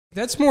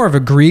That's more of a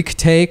Greek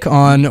take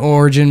on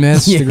origin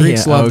myths. The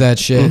Greeks love that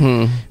shit.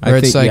 Where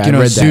it's like, you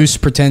know, Zeus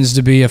pretends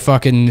to be a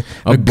fucking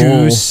a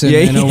goose,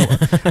 and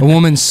a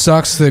woman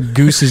sucks the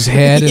goose's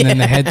head, and then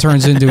the head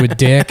turns into a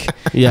dick,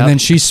 and then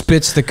she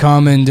spits the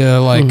cum into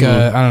like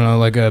I don't know,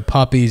 like a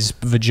puppy's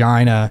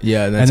vagina.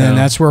 And then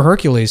that's where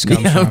Hercules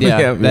comes from.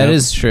 That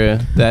is true.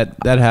 That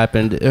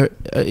happened.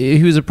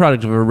 He was a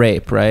product of a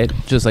rape, right?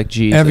 Just like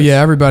Jesus.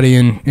 Everybody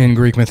in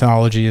Greek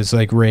mythology is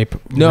like rape.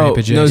 No,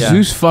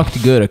 Zeus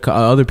fucked good.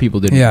 Other people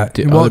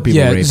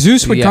didn't.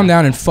 Zeus would come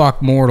down and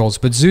fuck mortals,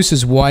 but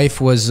Zeus's wife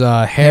was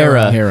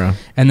Hera,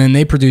 and then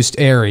they produced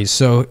Ares.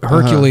 So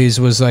Hercules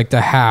was like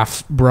the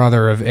half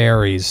brother of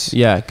Ares.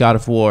 Yeah, god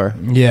of war.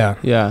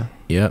 Yep.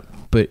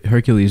 But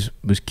Hercules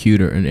was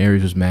cuter, and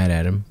Ares was mad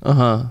at him.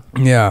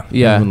 Yeah.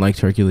 Everyone liked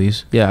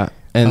Hercules. Yeah,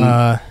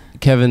 and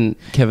Kevin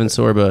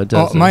Sorbo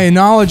does. My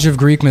knowledge of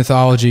Greek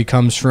mythology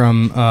comes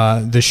from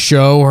the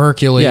show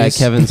Hercules. Yeah,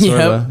 Kevin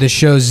Sorbo. The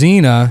show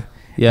Xena.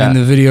 And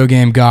the video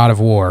game God of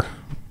War.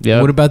 Yeah.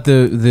 What about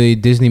the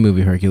Disney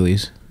movie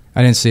Hercules?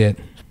 I didn't see it.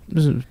 It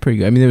was pretty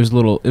good. I mean, it was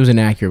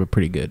inaccurate, but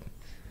pretty good.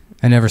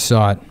 I never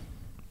saw it.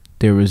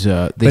 There was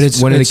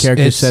one of the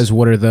characters says,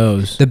 "What are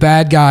those?" The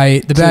bad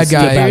guy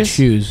about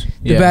shoes.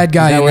 The bad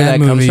guy in that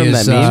movie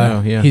is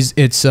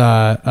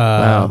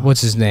wow.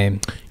 What's his name?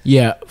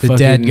 Yeah, the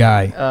dead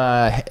guy.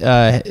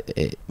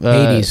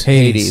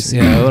 Hades.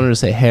 Yeah, I wanted to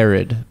say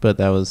Herod, but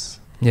that was.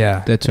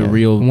 Yeah, that's a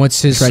real.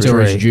 What's his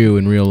treacherous story? Jew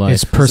in real life.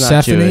 It's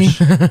Persephone.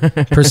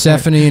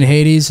 Persephone and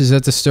Hades. Is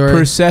that the story?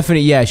 Persephone.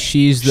 Yeah,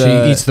 she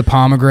eats the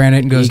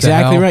pomegranate and goes to hell.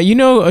 Exactly right. You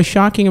know a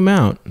shocking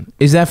amount.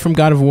 Is that from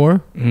God of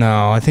War?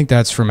 No, I think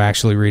that's from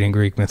actually reading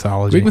Greek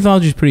mythology. Greek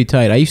mythology is pretty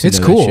tight. I used to. It's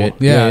know cool. That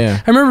shit. Yeah.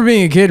 I remember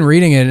being a kid and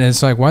reading it, and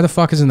it's like, why the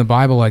fuck isn't the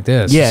Bible like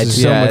this? Yeah,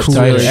 it's so much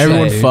cooler.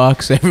 Everyone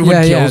fucks.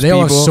 Everyone kills people. They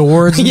all have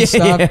swords and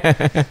stuff.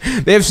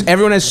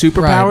 Everyone has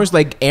superpowers.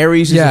 Like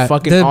Ares is a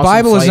fucking. The awesome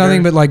Bible is fighter.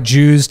 nothing but like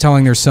Jews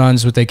telling their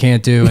sons what they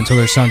can't do until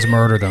their sons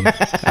murder them.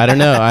 I don't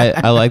know.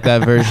 I like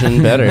that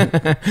version better.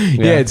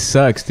 Yeah, it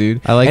sucks,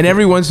 dude. I like. And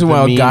every once in a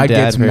while, God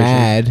gets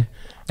mad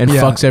and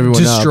fucks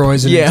everyone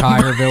destroys an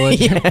entire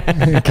village.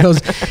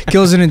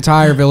 Kills an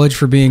entire village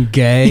for being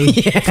gay,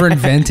 for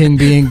inventing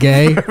being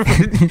gay,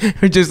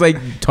 or just like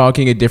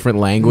talking a different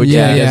language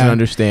that he doesn't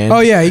understand. Oh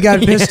yeah, he got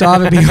pissed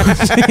off at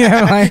because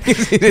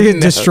he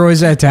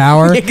destroys that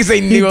tower. Because they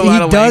knew a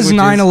lot of languages. He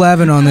does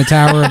 9/11 on the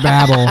Tower of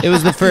Babel. It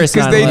was the first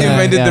because they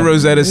invented the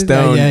Rosetta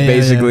Stone,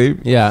 basically.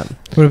 Yeah.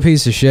 What a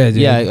piece of shit,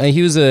 dude. Yeah,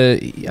 he was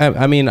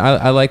I mean,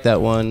 I like that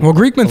one. Well,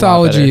 Greek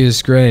mythology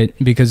is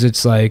great because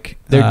it's like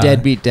they're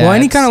deadbeat dads. Well,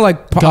 any kind of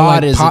like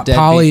God is a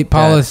deadbeat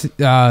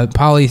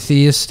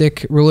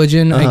polytheistic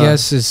religion, I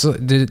guess, is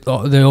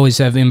they always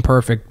have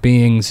imperfect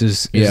beings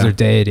as their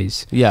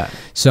deities. Yeah.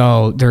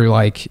 So they're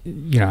like,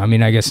 you know, I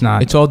mean, I guess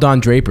not. It's all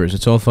Don Drapers.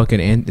 It's all fucking.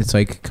 It's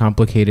like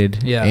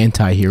complicated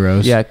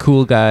anti-heroes. Yeah,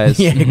 cool guys.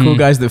 Cool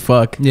guys that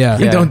fuck. Yeah.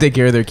 They don't take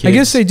care of their kids. I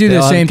guess they do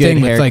the same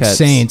thing with like haircuts.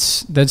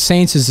 saints. That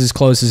saints is as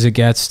close as it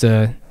gets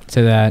to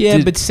that.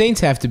 Yeah, but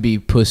saints have to be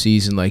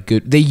pussies and like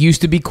good. They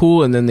used to be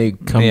cool, and then they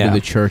come to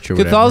the church or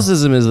whatever.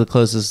 Catholicism is the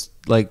closest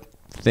like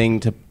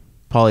thing to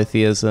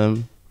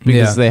polytheism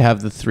because they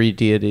have the three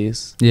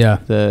deities. Yeah.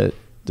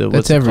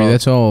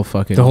 That's all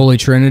fucking the Holy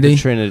Trinity.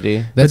 The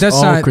Trinity. That's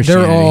all not.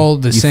 Christianity. They're all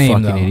the same.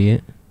 Fucking though.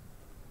 Idiot.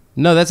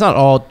 No, that's not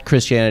all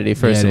Christianity.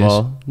 First of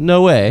all,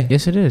 no way.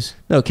 Yes, it is.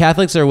 No,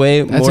 Catholics are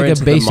way that's more like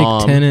into a basic the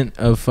mom. tenet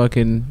of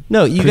fucking.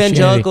 No,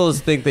 evangelicals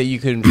think that you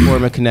can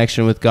form a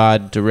connection with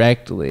God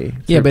directly.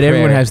 Yeah, but prayer.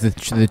 everyone has the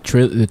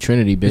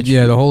Trinity, bitch.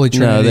 Yeah, the Holy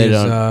Trinity. No, they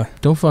is, don't.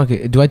 Don't fuck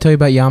it. Do I tell you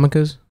about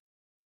yarmulkes?